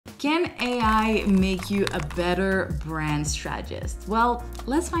Can AI make you a better brand strategist? Well,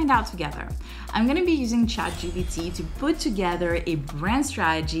 let's find out together. I'm going to be using Chat GPT to put together a brand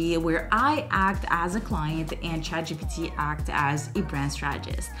strategy where I act as a client and Chat GPT act as a brand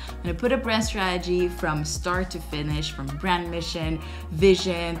strategist. I'm going to put a brand strategy from start to finish, from brand mission,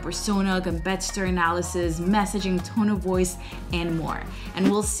 vision, persona, competitor analysis, messaging, tone of voice, and more. And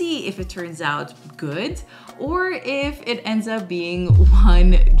we'll see if it turns out good or if it ends up being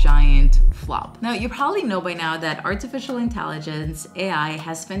one giant flop. Now, you probably know by now that artificial intelligence, AI,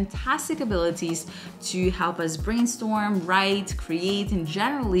 has fantastic abilities to help us brainstorm, write, create, and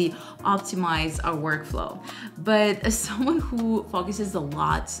generally optimize our workflow. But as someone who focuses a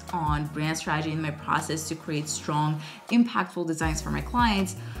lot on brand strategy in my process to create strong, impactful designs for my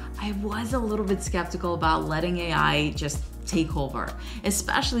clients, I was a little bit skeptical about letting AI just take over,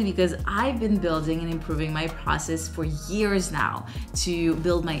 especially because I've been building and improving my process for years now to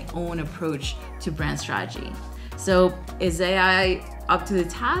build my own approach to brand strategy. So is AI up to the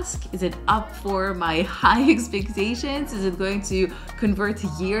task? Is it up for my high expectations? Is it going to convert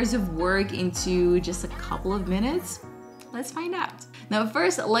years of work into just a couple of minutes? Let's find out. Now,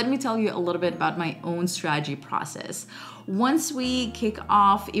 first, let me tell you a little bit about my own strategy process. Once we kick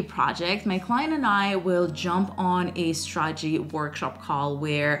off a project, my client and I will jump on a strategy workshop call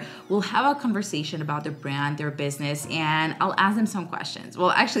where we'll have a conversation about their brand, their business, and I'll ask them some questions.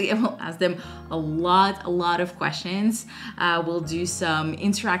 Well, actually, I will ask them a lot of questions. We'll do some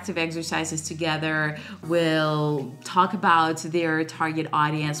interactive exercises together. We'll talk about their target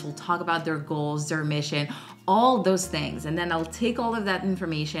audience. We'll talk about their goals, their mission, all those things. And then I'll take all of that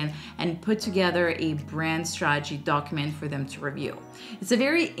information and put together a brand strategy document for them to review. It's a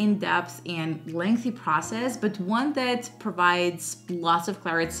very in-depth and lengthy process, but one that provides lots of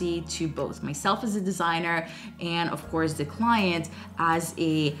clarity to both myself as a designer and, of course, the client as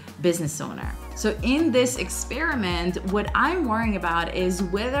a business owner. So in this experiment, what I'm worrying about is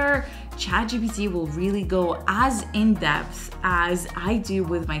whether ChatGPT will really go as in-depth as I do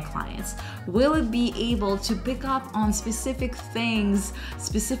with my clients. Will it be able to pick up on specific things,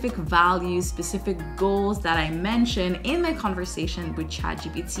 specific values, specific goals that I mention in my conversation with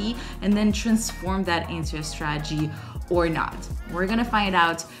ChatGPT and then transform that into a strategy or not? We're gonna find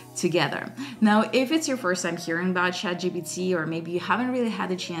out together. Now, if it's your first time hearing about ChatGPT, or maybe you haven't really had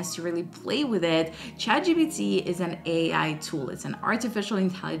the chance to really play with it, ChatGPT is an AI tool. It's an artificial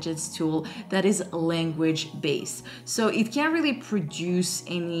intelligence tool that is language-based. So it can't really produce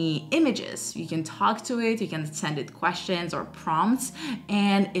any images. You can talk to it, you can send it questions or prompts,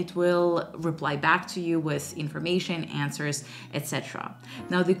 and it will reply back to you with information, answers, etc.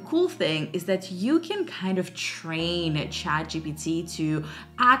 Now, the cool thing is that you can kind of train ChatGPT to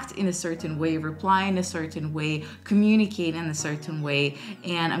act in a certain way, reply in a certain way, communicate in a certain way,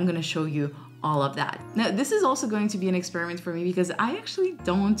 and I'm gonna show you all of that. Now, this is also going to be an experiment for me because I actually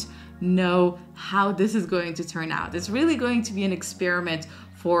don't know how this is going to turn out. It's really going to be an experiment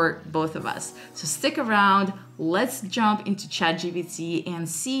for both of us. So stick around, let's jump into ChatGPT and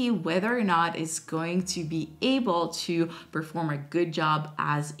see whether or not it's going to be able to perform a good job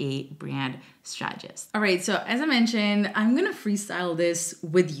as a brand strategist. All right, so as I mentioned, I'm gonna freestyle this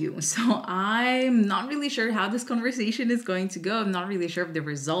with you. So I'm not really sure how this conversation is going to go. I'm not really sure of the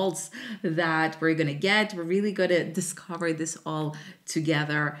results that we're gonna get. We're really gonna discover this all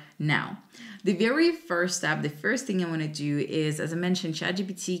together now. The very first step, the first thing I want to do is, as I mentioned,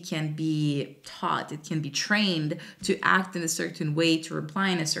 ChatGPT can be taught, it can be trained to act in a certain way, to reply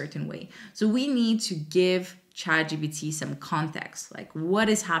in a certain way. So we need to give ChatGPT some context, like what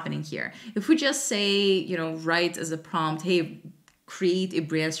is happening here. If we just say, write as a prompt, hey, create a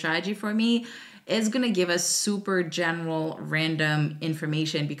brand strategy for me, it's going to give us super general random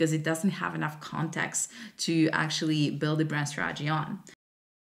information because it doesn't have enough context to actually build a brand strategy on.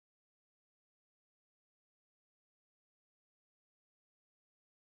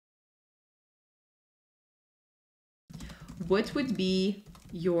 What would be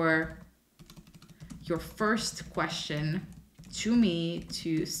your first question to me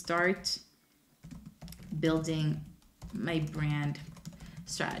to start building my brand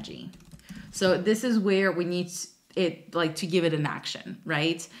strategy? So this is where we need it to give it an action,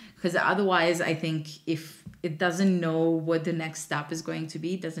 right? Because otherwise, I think if it doesn't know what the next step is going to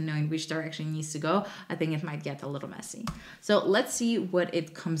be, doesn't know in which direction it needs to go, I think it might get a little messy. So let's see what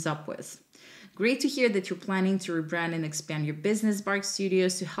it comes up with. Great to hear that you're planning to rebrand and expand your business, Bark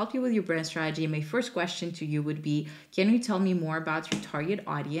Studios. To help you with your brand strategy, my first question to you would be, can you tell me more about your target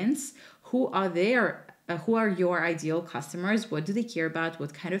audience? Who are your ideal customers? What do they care about?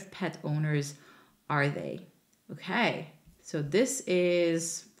 What kind of pet owners are they? Okay, so this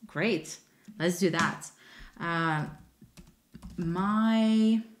is Great. Let's do that.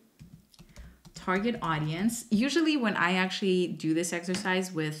 My target audience. Usually when I actually do this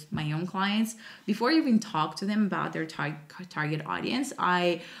exercise with my own clients, before I even talk to them about their target audience,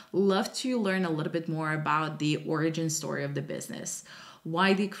 I love to learn a little bit more about the origin story of the business.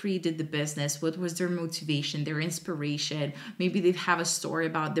 Why they created the business, what was their motivation, their inspiration. Maybe they have a story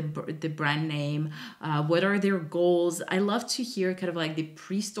about the brand name, what are their goals. I love to hear kind of like the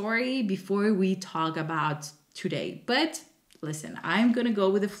pre-story before we talk about today. But listen, I'm gonna go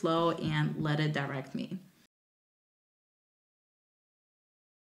with the flow and let it direct me.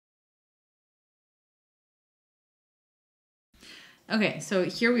 Okay, so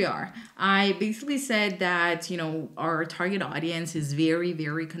here we are. I basically said that, our target audience is very,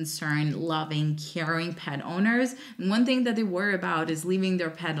 very concerned, loving, caring pet owners. And one thing that they worry about is leaving their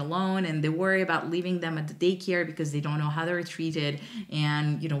pet alone, and they worry about leaving them at the daycare because they don't know how they're treated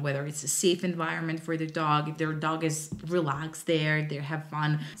and, whether it's a safe environment for their dog, if their dog is relaxed there, they have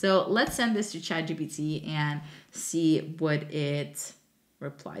fun. So let's send this to Chat GPT and see what it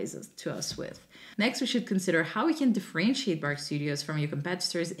replies to us with. Next, we should consider how we can differentiate Bark Studios from your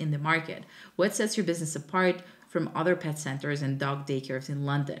competitors in the market. What sets your business apart from other pet centers and dog daycares in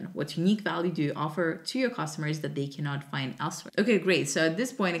London? What unique value do you offer to your customers that they cannot find elsewhere? Okay, great. So at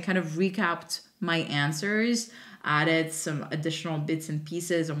this point, I kind of recapped my answers, added some additional bits and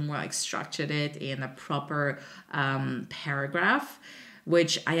pieces, and more like structured it in a proper paragraph,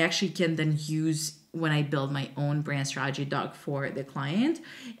 which I actually can then use when I build my own brand strategy doc for the client.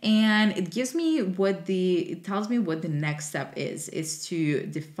 And it tells me what the next step is to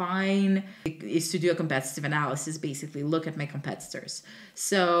do a competitive analysis, basically look at my competitors.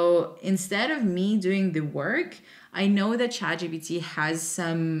 So instead of me doing the work, I know that ChatGPT has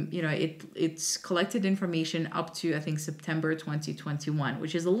some, it's collected information up to, I think, September 2021,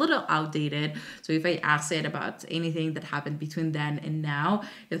 which is a little outdated. So if I ask it about anything that happened between then and now,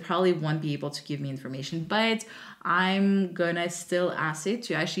 it probably won't be able to give me information. But I'm gonna still ask it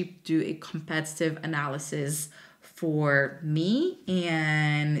to actually do a competitive analysis for me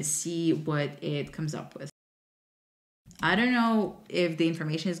and see what it comes up with. I don't know if the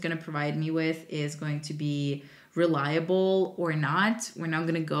information it's going to provide me with is going to be reliable or not. We're not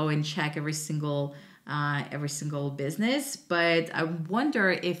going to go and check every single business, but I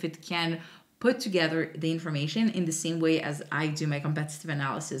wonder if it can put together the information in the same way as I do my competitive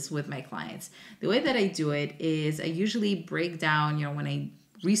analysis with my clients. The way that I do it is I usually break down, when I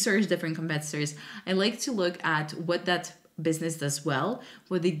research different competitors, I like to look at what that business does well,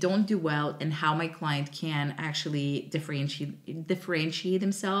 what they don't do well, and how my client can actually differentiate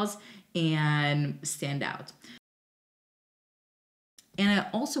themselves and stand out. And I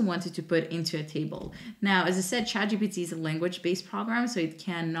also wanted to put into a table. Now, as I said, ChatGPT is a language-based program, so it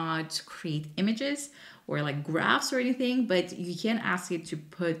cannot create images or like graphs or anything, but you can ask it to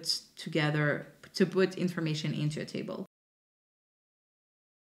put information into a table.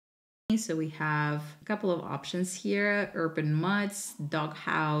 So we have a couple of options here: urban mutts, dog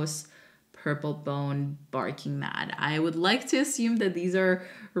house, purple bone, barking mad. I would like to assume that these are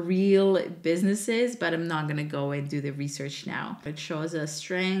real businesses, but I'm not gonna go and do the research now. It shows us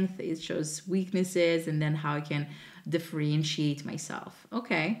strength, it shows weaknesses, and then how I can differentiate myself.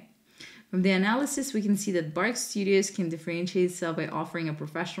 Okay. From the analysis, we can see that Bark Studios can differentiate itself by offering a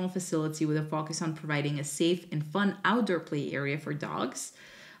professional facility with a focus on providing a safe and fun outdoor play area for dogs.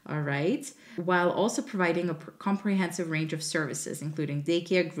 All right, while also providing a comprehensive range of services, including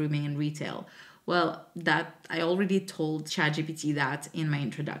daycare, grooming, and retail. Well, that I already told ChatGPT that in my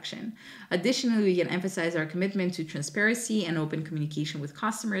introduction. Additionally, we can emphasize our commitment to transparency and open communication with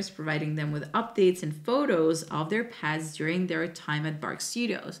customers, providing them with updates and photos of their pets during their time at Bark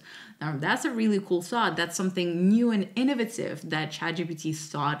Studios. Now, that's a really cool thought. That's something new and innovative that ChatGPT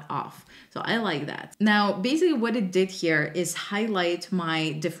thought of. So I like that. Now, basically what it did here is highlight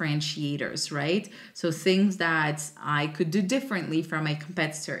my differentiators, right? So things that I could do differently from my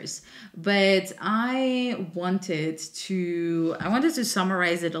competitors. But I wanted to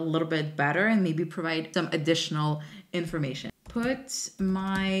summarize it a little bit better and maybe provide some additional information. Put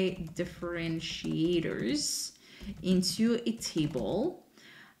my differentiators into a table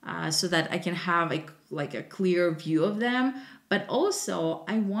so that I can have a clear view of them. But also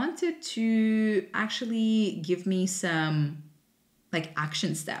I wanted to actually give me some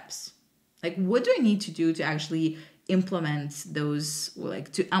action steps. What do I need to do to actually implement those,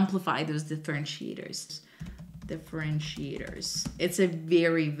 to amplify those differentiators? It's a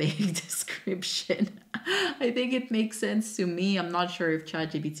very vague description. I think it makes sense to me. I'm not sure if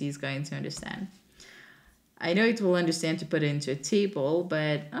ChatGPT is going to understand. I know it will understand to put it into a table,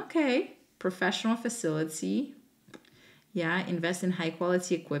 but okay. Professional facility. Yeah, invest in high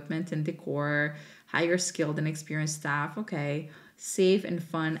quality equipment and decor, hire skilled and experienced staff. Okay. Safe and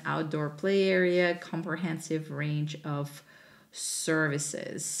fun outdoor play area, comprehensive range of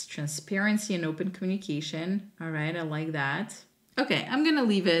services, transparency and open communication. All right, I like that. Okay, I'm gonna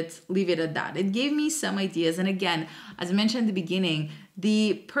leave it at that. It gave me some ideas, and again, as I mentioned at the beginning,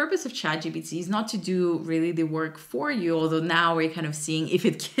 the purpose of ChatGPT is not to do really the work for you, although now we're kind of seeing if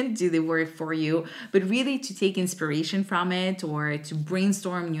it can do the work for you, but really to take inspiration from it or to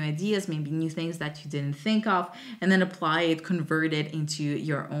brainstorm new ideas, maybe new things that you didn't think of, and then apply it, convert it into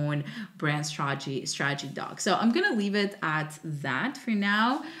your own brand strategy doc. So I'm gonna leave it at that for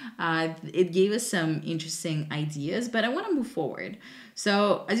now. It gave us some interesting ideas, but I want to move forward.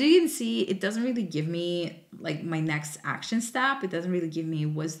 So as you can see, it doesn't really give me like my next action step. It doesn't really give me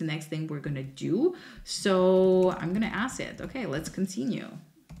what's the next thing we're going to do. So I'm going to ask it, okay, let's continue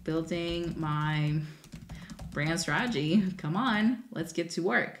building my brand strategy. Come on, let's get to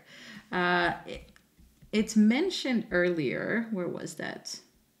work. It's mentioned earlier. Where was that?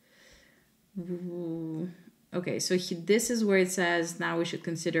 Ooh. Okay, so this is where it says now we should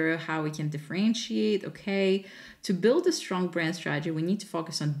consider how we can differentiate. Okay, to build a strong brand strategy, we need to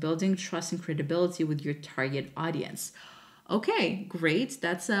focus on building trust and credibility with your target audience. Okay, great.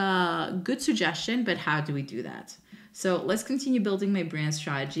 That's a good suggestion, but how do we do that? So let's continue building my brand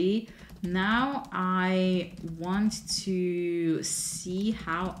strategy. Now I want to see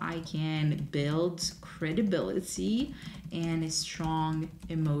how I can build credibility and a strong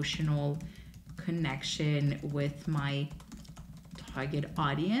emotional connection with my target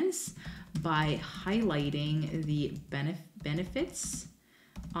audience by highlighting the benefits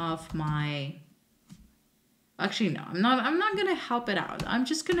of my, actually no, I'm not gonna help it out. I'm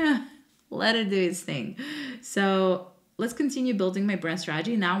just gonna let it do its thing. So let's continue building my brand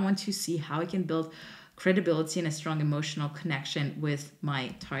strategy. Now I want to see how I can build credibility and a strong emotional connection with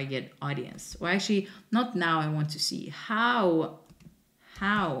my target audience. Well, actually not now. I want to see how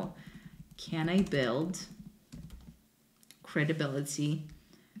can I build credibility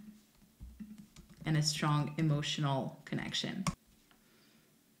and a strong emotional connection.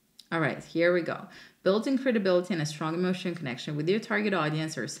 All right, here we go. Building credibility and a strong emotional connection with your target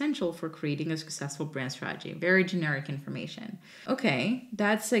audience are essential for creating a successful brand strategy. Very generic information. Okay,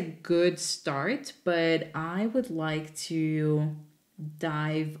 that's a good start, but I would like to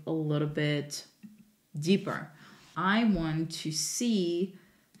dive a little bit deeper. I want to see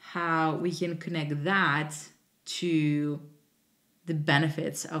how we can connect that to the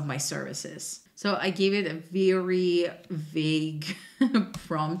benefits of my services. So I gave it a very vague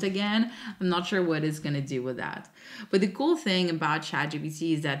prompt again. I'm not sure what it's going to do with that. But the cool thing about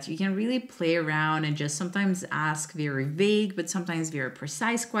ChatGPT is that you can really play around and just sometimes ask very vague, but sometimes very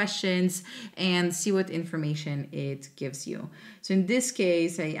precise questions and see what information it gives you. So in this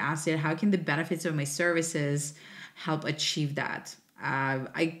case, I asked it, how can the benefits of my services help achieve that?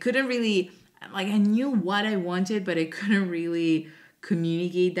 I couldn't really, like, I knew what I wanted, but I couldn't really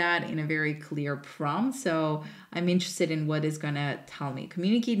communicate that in a very clear prompt. So I'm interested in what it's going to tell me.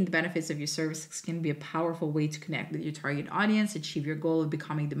 Communicating the benefits of your services can be a powerful way to connect with your target audience, achieve your goal of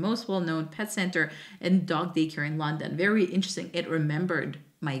becoming the most well-known pet center and dog daycare in London. Very interesting. It remembered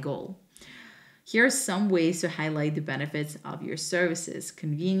my goal. Here are some ways to highlight the benefits of your services: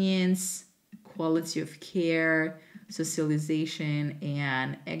 convenience, quality of care, socialization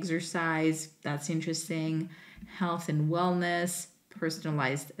and exercise. That's interesting. Health and wellness,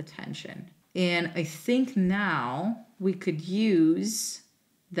 personalized attention. And I think now we could use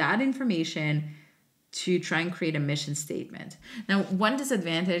that information to try and create a mission statement. Now, one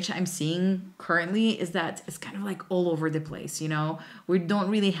disadvantage I'm seeing currently is that it's kind of like all over the place, you know? We don't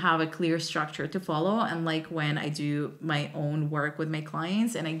really have a clear structure to follow, unlike when I do my own work with my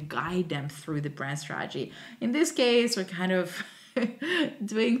clients and I guide them through the brand strategy. In this case, we're kind of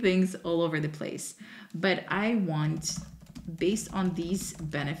doing things all over the place. But I want, based on these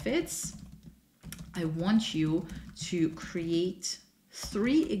benefits, I want you to create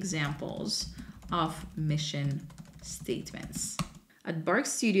 3 examples of mission statements. At Bark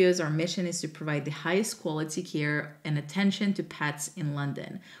Studios, our mission is to provide the highest quality care and attention to pets in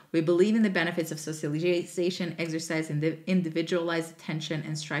London. We believe in the benefits of socialization, exercise, and individualized attention,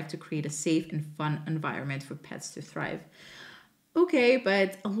 and strive to create a safe and fun environment for pets to thrive. Okay,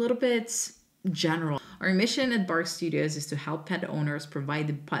 but a little bit general. Our mission at Bark Studios is to help pet owners provide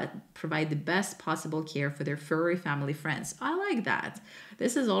the best possible care for their furry family friends. I like that.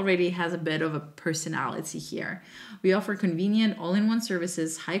 This already has a bit of a personality here. We offer convenient all-in-one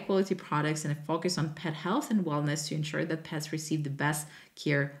services, high-quality products, and a focus on pet health and wellness to ensure that pets receive the best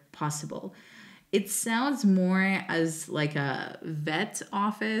care possible. It sounds more as like a vet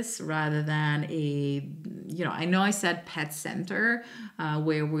office rather than I know I said pet center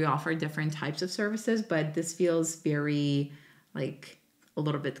where we offer different types of services, but this feels very like a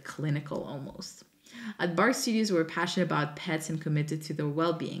little bit clinical almost. At Bark Studios, we're passionate about pets and committed to their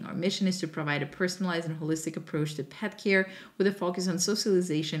well-being. Our mission is to provide a personalized and holistic approach to pet care with a focus on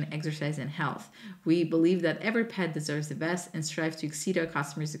socialization, exercise, and health. We believe that every pet deserves the best and strive to exceed our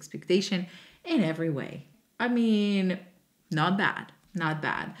customers' expectation in every way. I mean, not bad, not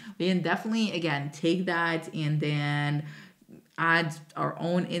bad. We can definitely, again, take that and then add our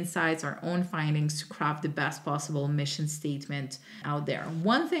own insights, our own findings to craft the best possible mission statement out there.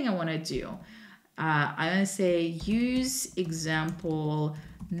 One thing I want to do, I'm going to say use example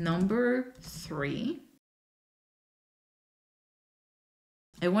number 3.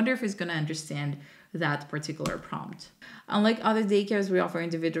 I wonder if it's going to understand that particular prompt. Unlike other daycares, we offer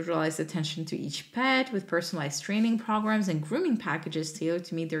individualized attention to each pet with personalized training programs and grooming packages tailored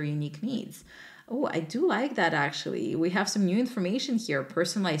to meet their unique needs. Oh, I do like that actually. We have some new information here.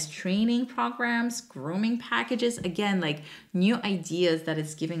 Personalized training programs, grooming packages. Again, like new ideas that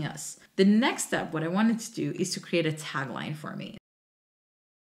it's giving us. The next step, what I wanted to do is to create a tagline for me.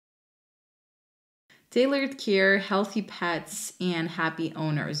 Tailored care, healthy pets, and happy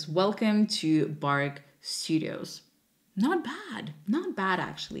owners. Welcome to Bark Studios. Not bad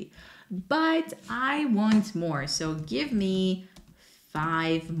actually. But I want more. So give me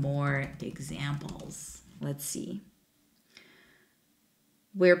 5 more examples. Let's see.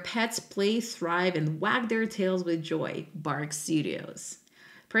 Where pets play, thrive, and wag their tails with joy. Bark Studios.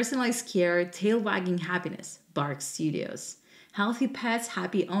 Personalized care, tail wagging happiness. Bark Studios. Healthy pets,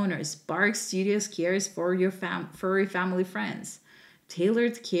 happy owners. Bark Studios cares for your furry family friends.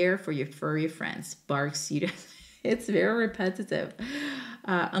 Tailored care for your furry friends. Bark Studios. It's very repetitive.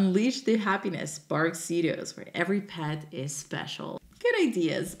 Unleash the happiness. Bark Studios, where every pet is special. Good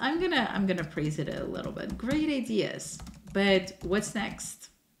ideas. I'm gonna praise it a little bit. Great ideas. But what's next?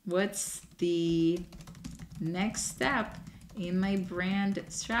 What's the next step in my brand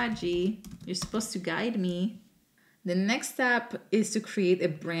strategy? You're supposed to guide me. The next step is to create a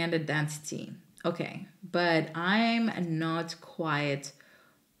brand identity. Okay, but I'm not quite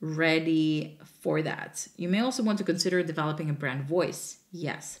ready for that. You may also want to consider developing a brand voice.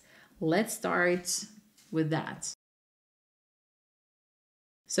 Yes, let's start with that.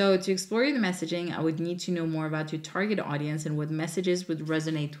 So to explore the messaging, I would need to know more about your target audience and what messages would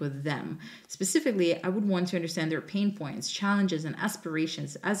resonate with them. Specifically, I would want to understand their pain points, challenges, and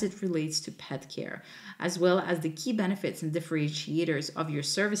aspirations as it relates to pet care, as well as the key benefits and differentiators of your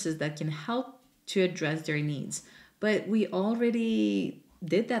services that can help to address their needs. But we already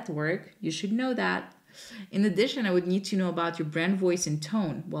did that work. You should know that. In addition, I would need to know about your brand voice and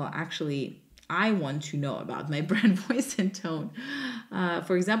tone. Well, actually, I want to know about my brand voice and tone.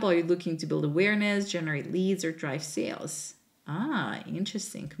 For example, are you looking to build awareness, generate leads, or drive sales?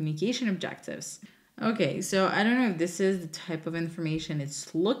 Interesting. Communication objectives. Okay, so I don't know if this is the type of information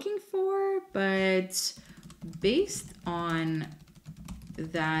it's looking for, but based on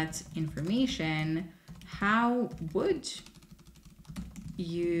that information, how would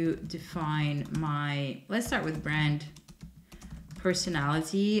you define let's start with brand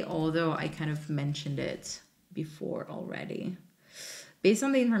personality, although I kind of mentioned it before already. Based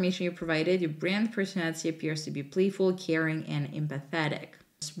on the information you provided, your brand personality appears to be playful, caring, and empathetic.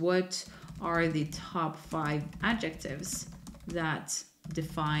 What are the top 5 adjectives that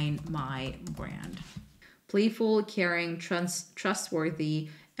define my brand? Playful, caring, trustworthy,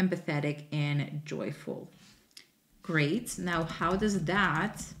 empathetic, and joyful. Great. Now, how does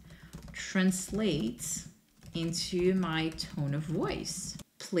that translate into my tone of voice?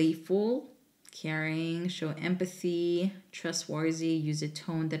 Playful, caring, show empathy, trustworthy, use a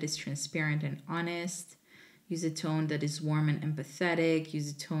tone that is transparent and honest, use a tone that is warm and empathetic,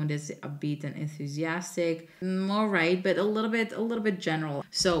 use a tone that's upbeat and enthusiastic. All right, but a little bit general.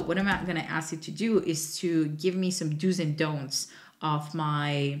 So what I'm going to ask you to do is to give me some do's and don'ts of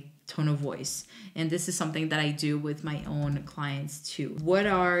my tone of voice. And this is something that I do with my own clients too. What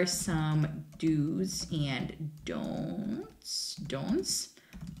are some do's and don'ts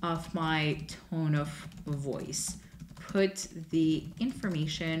of my tone of voice? Put the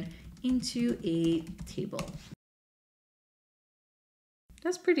information into a table.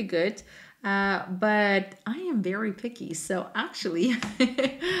 That's pretty good. But I am very picky. So actually,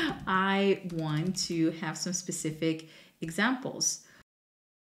 I want to have some specific examples.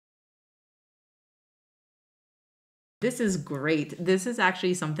 This is great. This is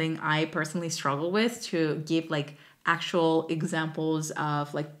actually something I personally struggle with, to give like actual examples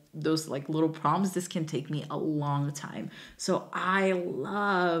of like those like little prompts. This can take me a long time. So I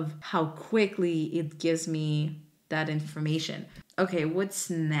love how quickly it gives me that information. Okay,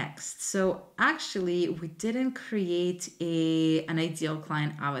 what's next? So actually, we didn't create an ideal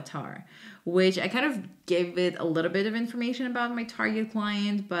client avatar, which I kind of gave it a little bit of information about my target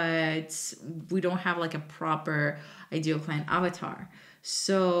client, but we don't have like a proper ideal client avatar.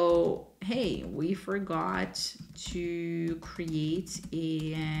 So, hey, we forgot to create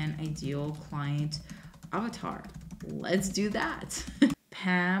an ideal client avatar. Let's do that.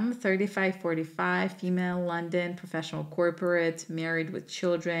 Pam, 35-45, female, London, professional corporate, married with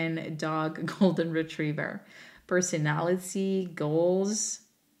children, dog, golden retriever. Personality, goals,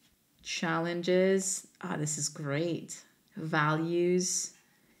 challenges. Ah, this is great. Values,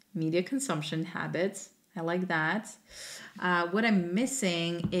 media consumption habits. I like that. What I'm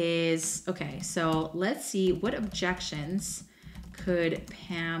missing is, okay, so let's see what objections could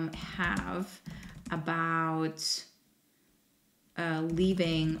Pam have about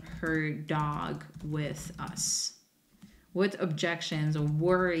leaving her dog with us. What objections or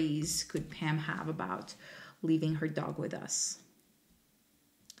worries could Pam have about leaving her dog with us?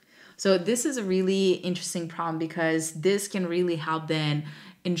 So this is a really interesting problem, because this can really help then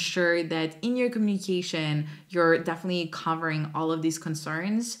ensure that in your communication, you're definitely covering all of these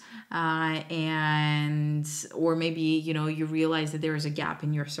concerns, and or maybe, you know, you realize that there is a gap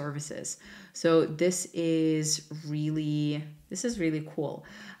in your services. So this is really cool.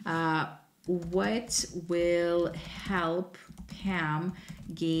 What will help Pam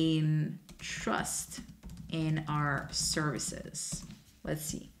gain trust in our services? Let's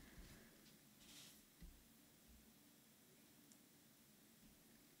see.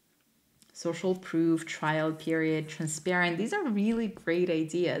 Social proof, trial period, transparent. These are really great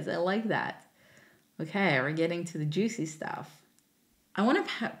ideas. I like that. Okay, we're getting to the juicy stuff. I want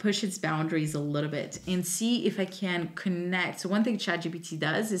to push its boundaries a little bit and see if I can connect. So one thing ChatGPT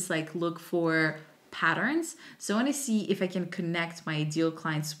does is like look for patterns. So I want to see if I can connect my ideal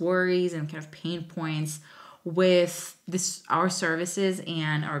client's worries and kind of pain points with our services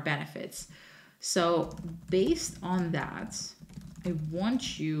and our benefits. So based on that, I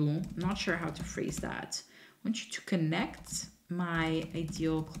want you, I'm not sure how to phrase that. I want you to connect my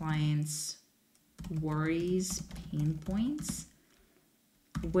ideal client's worries, pain points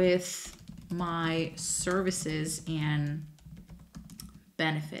with my services and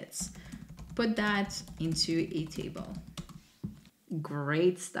benefits. Put that into a table.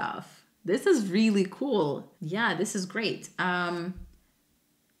 Great stuff. This is really cool. Yeah, this is great. Wonder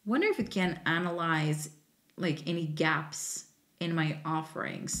if it can analyze like any gaps in my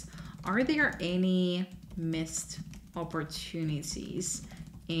offerings. Are there any missed opportunities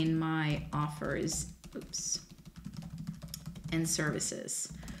in my offers? And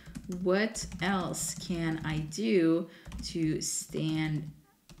services? What else can I do to stand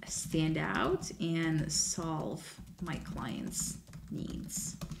out and solve my clients'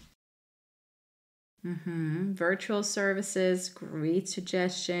 needs? Virtual services, great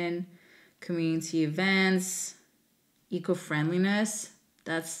suggestion. Community events, eco-friendliness,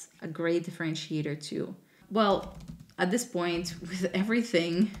 that's a great differentiator too. Well, at this point, with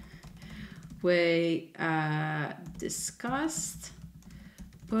everything we discussed,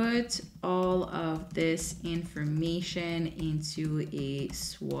 put all of this information into a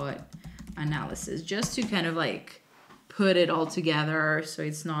SWOT analysis, just to kind of like put it all together so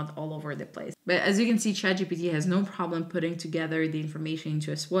it's not all over the place. But as you can see, ChatGPT has no problem putting together the information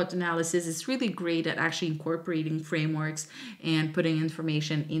into a SWOT analysis. It's really great at actually incorporating frameworks and putting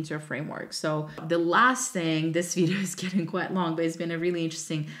information into a framework. So the last thing, this video is getting quite long, but it's been a really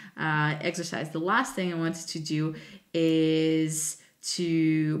interesting exercise. The last thing I wanted to do is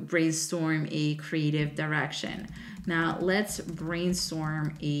to brainstorm a creative direction. Now let's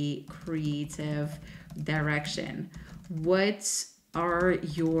brainstorm a creative direction. What are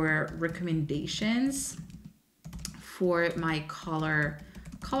your recommendations for my color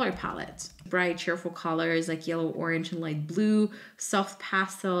palette? Bright, cheerful colors like yellow, orange, and light blue, soft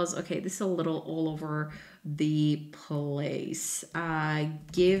pastels. Okay, this is a little all over the place.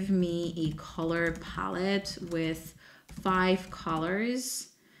 Give me a color palette with 5 colors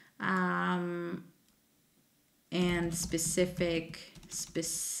and specific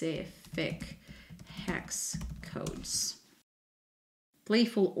hex codes.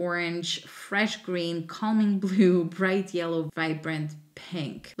 playful orange, fresh green, calming blue, bright yellow, vibrant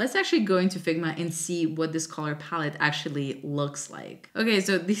pink. Let's actually go into Figma and see what this color palette actually looks like. Okay,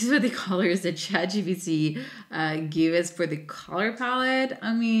 so these are the colors that ChatGPT gave us for the color palette.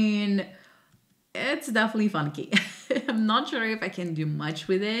 I mean, it's definitely funky. I'm not sure if I can do much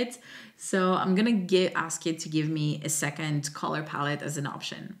with it. So I'm gonna ask it to give me a second color palette as an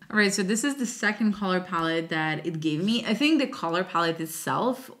option. All right, so this is the second color palette that it gave me. I think the color palette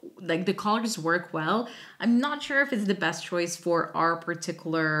itself, like the colors work well. I'm not sure if it's the best choice for our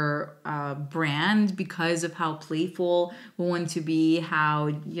particular brand because of how playful we want to be, how,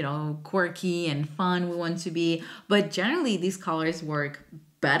 you know, quirky and fun we want to be. But generally these colors work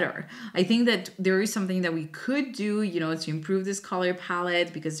better. I think that there is something that we could do, you know, to improve this color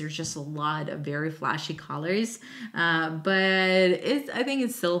palette because there's just a lot of very flashy colors. But I think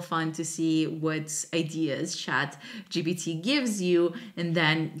it's still fun to see what ideas Chat GPT gives you, and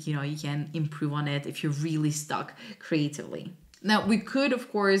then, you know, you can improve on it if you're really stuck creatively. Now, we could,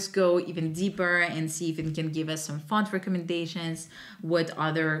 of course, go even deeper and see if it can give us some font recommendations, what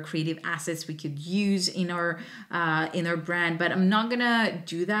other creative assets we could use in our brand, but I'm not gonna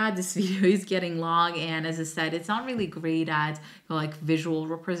do that. This video is getting long, and as I said, it's not really great at like visual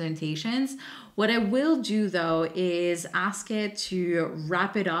representations. What I will do though is ask it to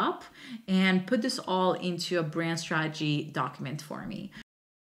wrap it up and put this all into a brand strategy document for me.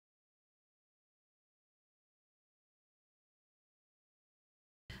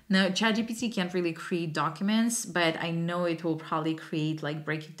 Now, ChatGPT can't really create documents, but I know it will probably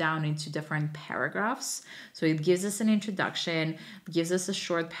break it down into different paragraphs. So it gives us an introduction, gives us a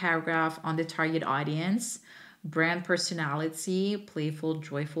short paragraph on the target audience, brand personality, playful,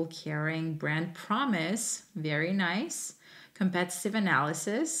 joyful, caring, brand promise, very nice, competitive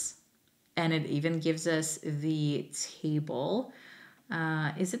analysis, and it even gives us the table.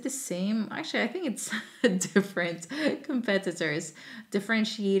 Is it the same? Actually, I think it's different competitors,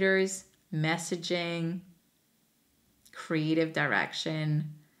 differentiators, messaging, creative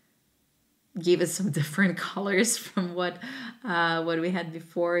direction. Gave us some different colors from what we had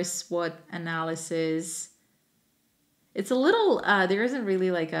before. SWOT analysis. It's a little, there isn't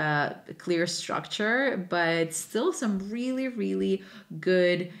really like a clear structure, but still some really, really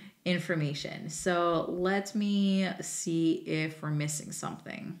good information. So let me see if we're missing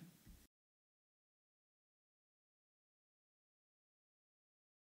something.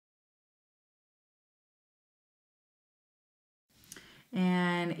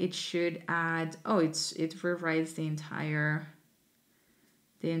 And it should add, oh, it rewrites the entire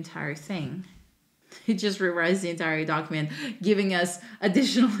thing. It just rewrites the entire document, giving us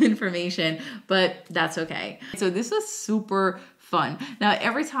additional information, but that's okay. So this was super fun. Now,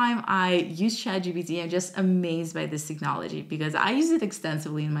 every time I use ChatGPT, I'm just amazed by this technology because I use it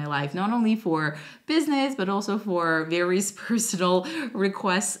extensively in my life, not only for business, but also for various personal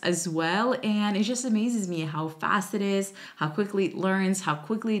requests as well. And it just amazes me how fast it is, how quickly it learns, how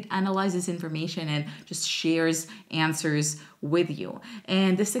quickly it analyzes information and just shares answers with you.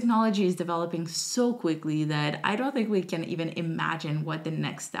 And this technology is developing so quickly that I don't think we can even imagine what the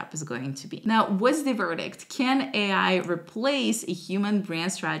next step is going to be. Now, what's the verdict? Can AI replace a human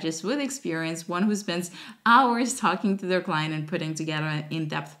brand strategist with experience, one who spends hours talking to their client and putting together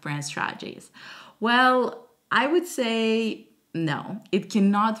in-depth brand strategies? Well, I would say no, it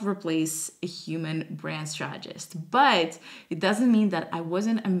cannot replace a human brand strategist, but it doesn't mean that I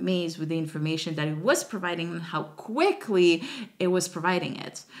wasn't amazed with the information that it was providing and how quickly it was providing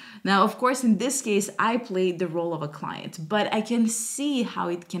it. Now, of course, in this case, I played the role of a client, but I can see how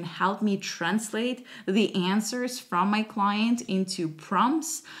it can help me translate the answers from my client into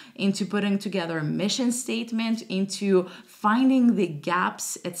prompts, into putting together a mission statement, into finding the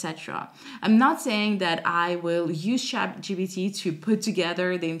gaps, etc. I'm not saying that I will use ChatGPT to put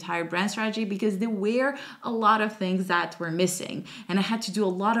together the entire brand strategy because there were a lot of things that were missing. And I had to do a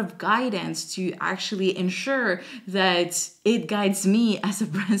lot of guidance to actually ensure that it guides me as a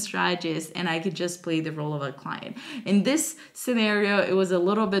brand strategist and I could just play the role of a client. In this scenario, it was a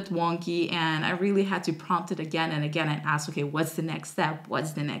little bit wonky and I really had to prompt it again and again and ask, okay, what's the next step?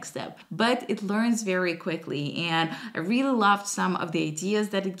 What's the next step? But it learns very quickly. And I really loved some of the ideas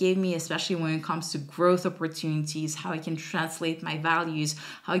that it gave me, especially when it comes to growth opportunities, how I can translate translate my values,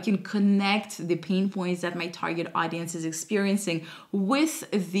 how I can connect the pain points that my target audience is experiencing with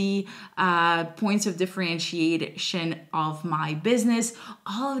the points of differentiation of my business.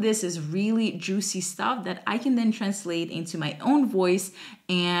 All of this is really juicy stuff that I can then translate into my own voice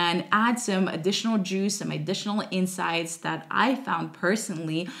and add some additional juice, some additional insights that I found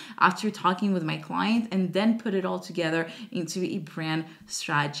personally after talking with my client, and then put it all together into a brand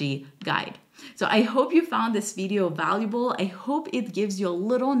strategy guide. So I hope you found this video valuable. I hope it gives you a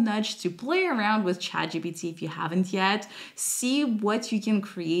little nudge to play around with Chat GPT if you haven't yet. See what you can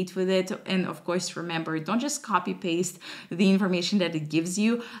create with it. And of course, remember, don't just copy paste the information that it gives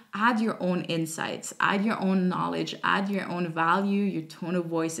you. Add your own insights, add your own knowledge, add your own value, your tone of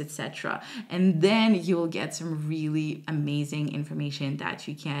voice, etc. And then you'll get some really amazing information that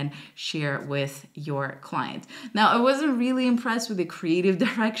you can share with your client. Now, I wasn't really impressed with the creative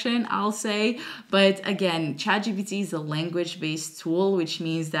direction, I'll say. But again, ChatGPT is a language-based tool, which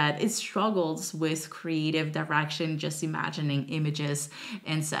means that it struggles with creative direction, just imagining images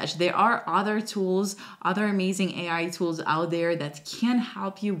and such. There are other tools, other amazing AI tools out there that can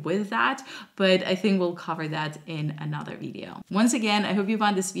help you with that, but I think we'll cover that in another video. Once again, I hope you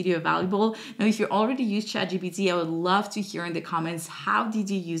found this video valuable. Now, if you already use ChatGPT, I would love to hear in the comments, how did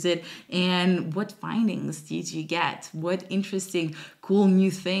you use it and what findings did you get? What interesting, cool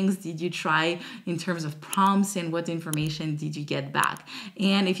new things did you try in terms of prompts, and what information did you get back?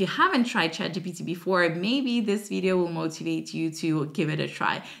 And if you haven't tried ChatGPT before, maybe this video will motivate you to give it a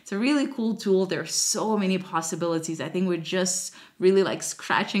try. It's a really cool tool. There are so many possibilities. I think we're just really like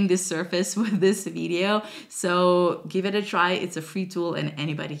scratching the surface with this video. So give it a try. It's a free tool and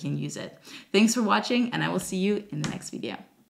anybody can use it. Thanks for watching, and I will see you in the next video.